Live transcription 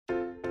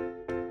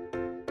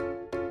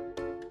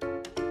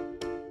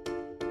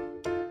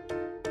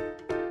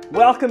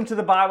Welcome to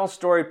the Bible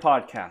Story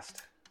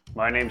Podcast.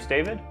 My name's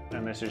David,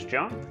 and this is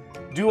John.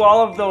 Do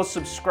all of those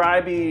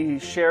subscribe-y,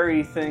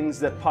 share-y things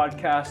that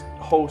podcast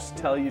hosts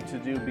tell you to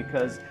do,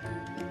 because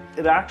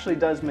it actually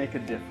does make a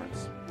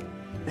difference.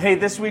 Hey,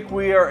 this week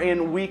we are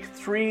in week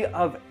 3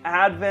 of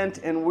Advent,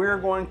 and we're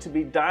going to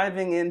be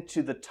diving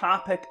into the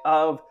topic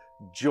of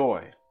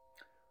joy.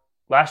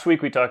 Last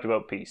week we talked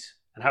about peace,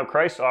 and how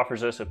Christ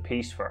offers us a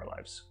peace for our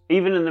lives,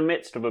 even in the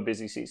midst of a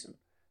busy season,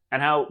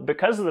 and how,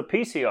 because of the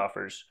peace he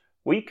offers,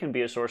 we can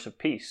be a source of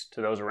peace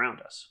to those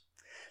around us.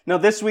 Now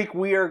this week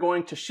we are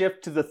going to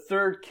shift to the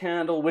third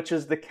candle, which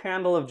is the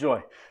candle of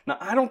joy. Now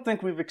I don't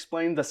think we've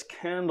explained this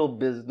candle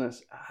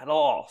business at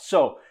all.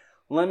 So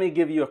let me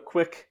give you a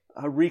quick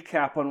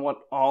recap on what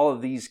all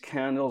of these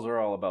candles are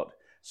all about.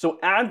 So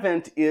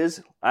Advent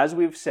is, as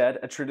we've said,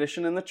 a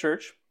tradition in the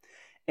church.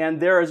 And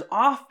there is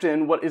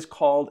often what is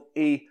called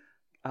a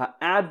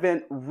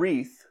Advent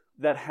wreath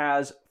that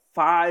has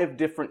 5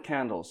 different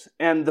candles.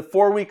 And the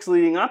 4 weeks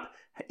leading up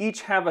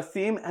each have a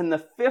theme, and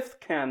the 5th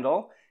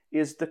candle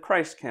is the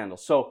Christ candle.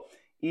 So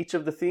each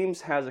of the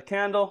themes has a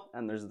candle,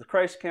 and there's the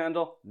Christ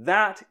candle.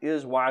 That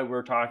is why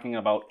we're talking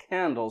about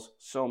candles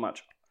so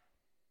much.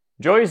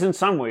 Joy is in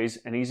some ways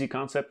an easy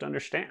concept to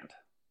understand.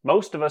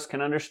 Most of us can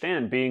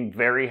understand being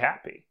very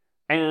happy.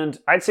 And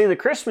I'd say the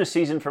Christmas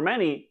season for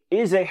many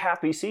is a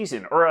happy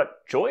season, or a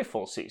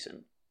joyful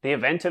season. The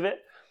event of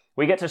it,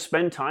 we get to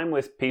spend time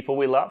with people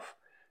we love,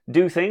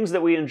 do things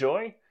that we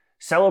enjoy,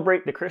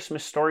 celebrate the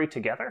Christmas story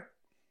together.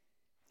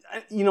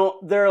 You know,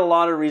 there are a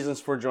lot of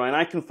reasons for joy, and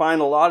I can find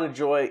a lot of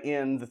joy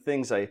in the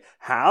things I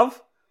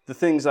have, the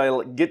things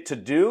I get to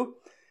do.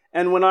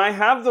 And when I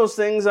have those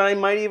things, I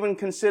might even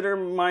consider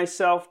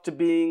myself to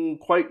being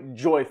quite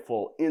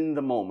joyful in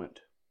the moment.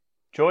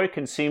 Joy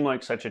can seem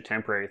like such a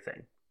temporary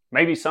thing,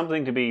 maybe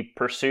something to be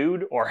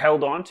pursued or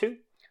held on to.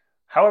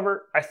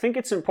 However, I think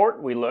it's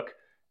important we look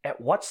at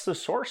what's the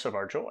source of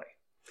our joy.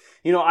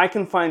 You know, I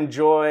can find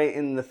joy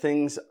in the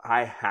things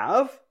I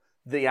have,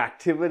 the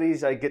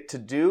activities I get to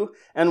do.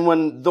 And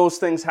when those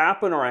things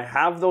happen, or I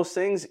have those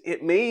things,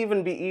 it may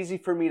even be easy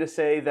for me to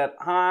say that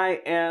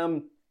I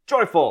am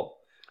joyful.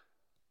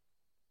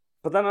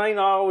 But that might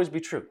not always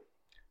be true.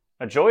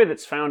 A joy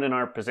that's found in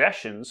our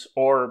possessions,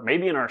 or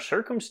maybe in our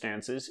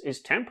circumstances, is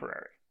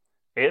temporary.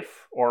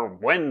 If or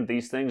when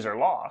these things are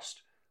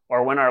lost,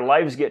 or when our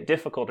lives get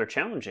difficult or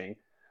challenging,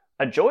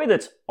 a joy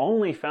that's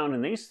only found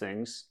in these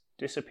things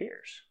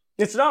disappears.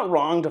 It's not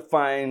wrong to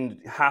find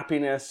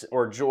happiness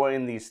or joy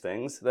in these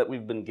things that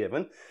we've been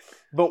given.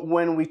 But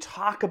when we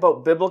talk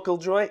about biblical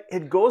joy,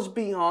 it goes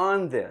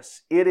beyond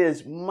this. It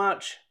is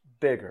much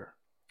bigger.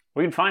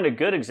 We can find a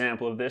good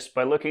example of this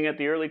by looking at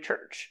the early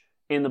church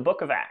in the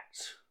book of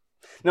Acts.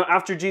 Now,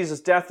 after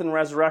Jesus' death and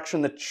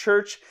resurrection, the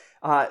church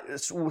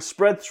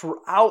spread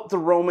throughout the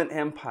Roman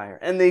Empire,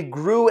 and they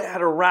grew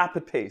at a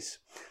rapid pace.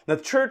 The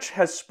church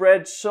has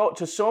spread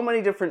to so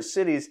many different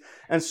cities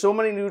and so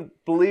many new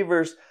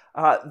believers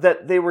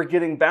that they were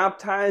getting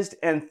baptized,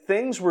 and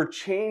things were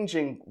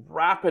changing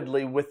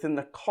rapidly within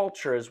the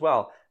culture as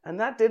well. And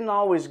that didn't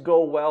always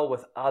go well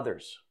with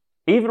others.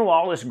 Even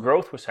while this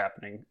growth was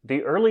happening,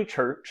 the early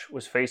church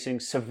was facing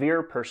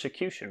severe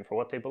persecution for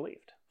what they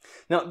believed.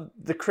 Now,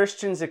 the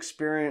Christians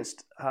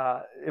experienced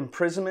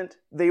imprisonment.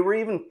 They were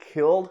even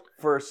killed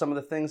for some of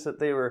the things that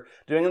they were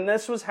doing. And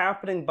this was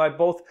happening by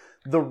both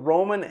the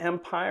Roman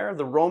Empire,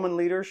 the Roman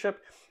leadership,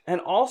 and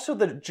also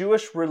the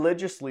Jewish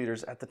religious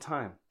leaders at the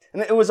time.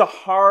 And it was a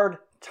hard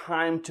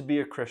time to be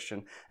a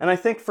Christian. And I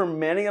think for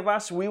many of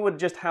us, we would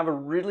just have a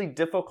really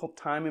difficult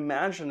time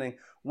imagining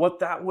what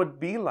that would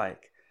be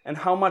like, and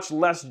how much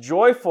less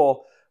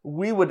joyful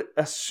we would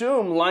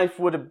assume life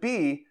would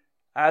be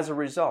as a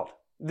result.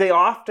 They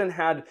often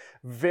had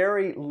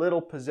very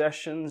little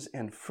possessions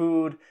and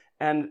food,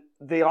 and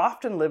they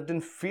often lived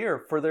in fear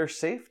for their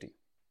safety.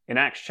 In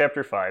Acts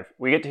chapter 5,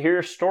 we get to hear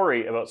a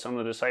story about some of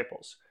the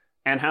disciples,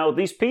 and how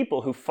these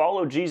people who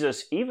followed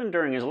Jesus even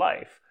during his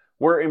life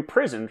were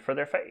imprisoned for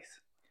their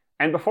faith.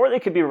 And before they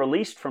could be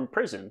released from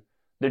prison,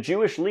 the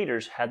Jewish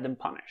leaders had them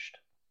punished.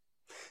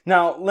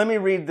 Now, let me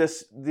read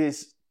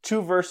these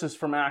 2 verses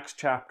from Acts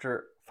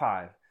chapter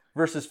 5,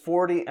 verses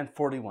 40 and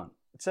 41.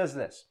 It says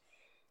this: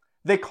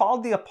 "They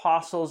called the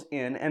apostles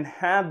in and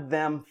had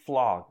them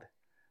flogged.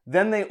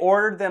 Then they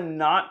ordered them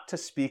not to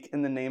speak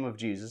in the name of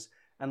Jesus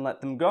and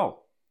let them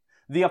go.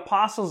 The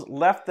apostles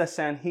left the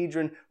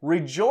Sanhedrin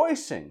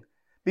rejoicing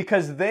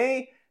because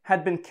they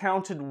had been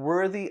counted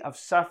worthy of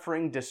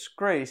suffering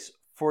disgrace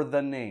for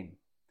the name.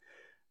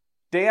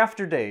 Day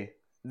after day,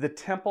 the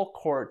temple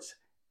courts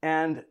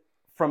and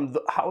from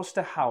the house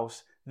to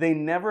house, they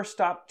never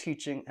stopped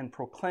teaching and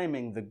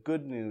proclaiming the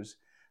good news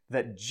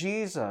that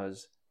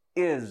Jesus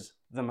is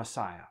the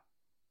Messiah."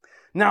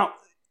 Now,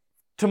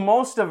 to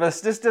most of us,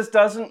 this just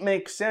doesn't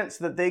make sense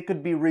that they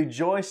could be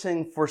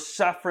rejoicing for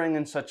suffering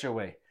in such a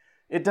way.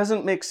 It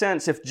doesn't make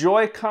sense. If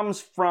joy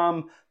comes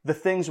from the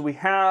things we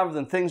have,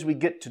 the things we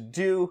get to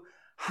do,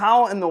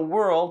 how in the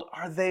world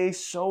are they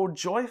so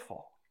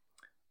joyful?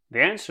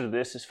 The answer to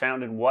this is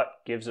found in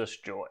what gives us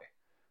joy.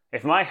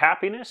 If my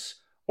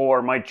happiness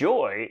or my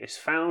joy is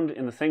found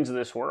in the things of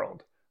this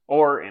world,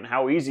 or in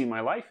how easy my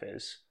life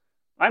is,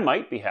 I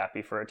might be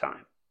happy for a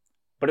time.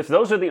 But if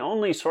those are the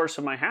only source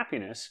of my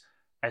happiness,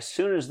 as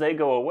soon as they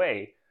go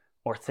away,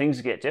 or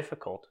things get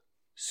difficult,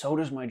 so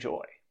does my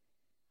joy.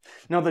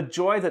 Now, the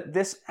joy that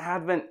this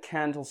Advent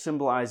candle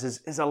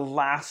symbolizes is a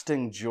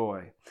lasting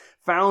joy,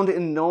 found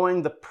in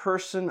knowing the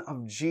person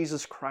of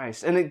Jesus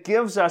Christ. And it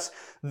gives us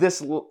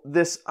this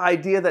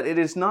idea that it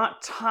is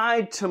not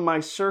tied to my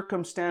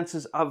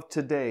circumstances of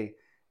today,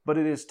 but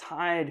it is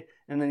tied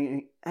in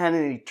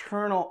an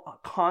eternal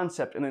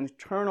concept, an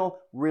eternal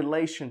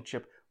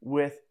relationship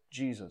with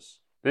Jesus.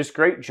 This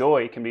great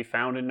joy can be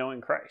found in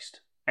knowing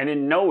Christ and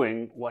in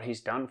knowing what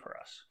He's done for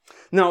us.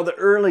 Now, the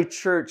early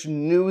church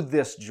knew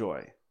this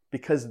joy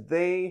because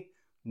they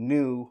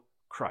knew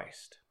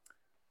Christ.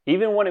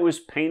 Even when it was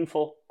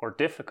painful or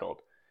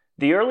difficult,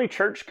 the early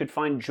church could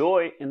find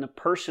joy in the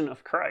person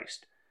of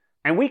Christ,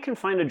 and we can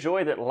find a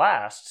joy that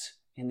lasts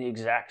in the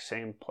exact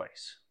same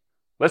place.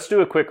 Let's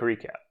do a quick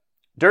recap.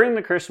 During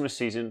the Christmas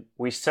season,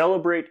 we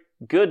celebrate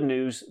good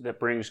news that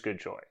brings good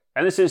joy,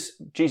 and this is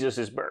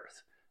Jesus'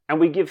 birth. And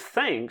we give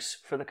thanks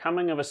for the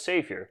coming of a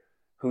Savior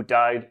who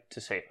died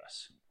to save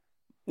us.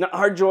 Now,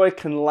 our joy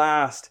can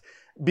last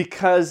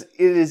because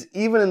it is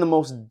even in the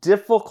most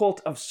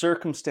difficult of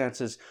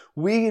circumstances.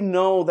 We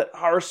know that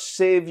our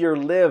Savior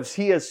lives.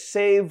 He has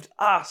saved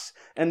us,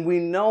 and we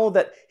know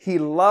that He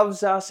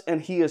loves us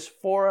and He is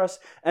for us,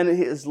 and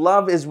His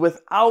love is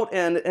without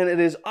end, and it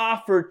is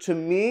offered to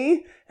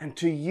me and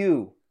to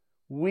you.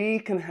 We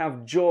can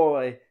have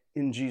joy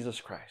in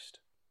Jesus Christ.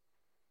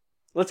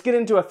 Let's get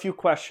into a few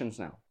questions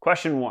now.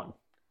 Question 1.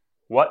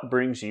 What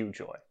brings you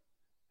joy?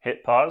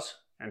 Hit pause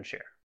and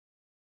share.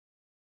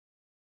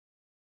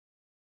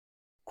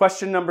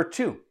 Question number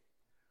 2.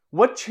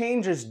 What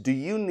changes do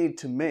you need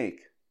to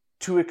make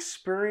to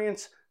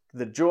experience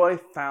the joy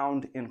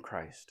found in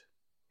Christ?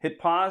 Hit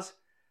pause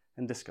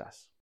and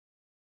discuss.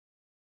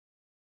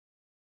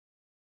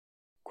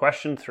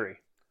 Question 3.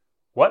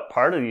 What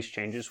part of these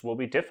changes will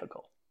be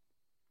difficult?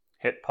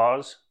 Hit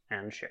pause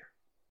and share.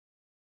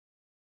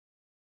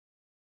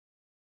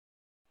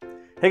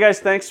 Hey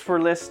guys, thanks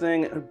for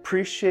listening. I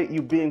appreciate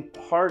you being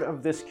part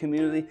of this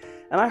community,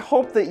 and I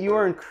hope that you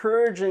are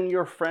encouraging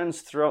your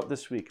friends throughout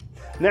this week.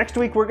 Next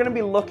week, we're going to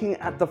be looking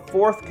at the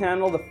 4th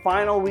candle, the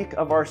final week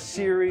of our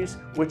series,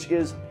 which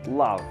is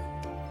love.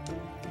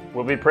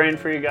 We'll be praying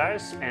for you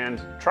guys,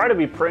 and try to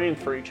be praying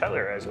for each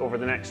other as over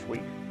the next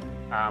week.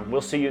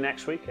 We'll see you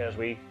next week as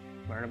we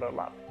learn about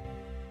love.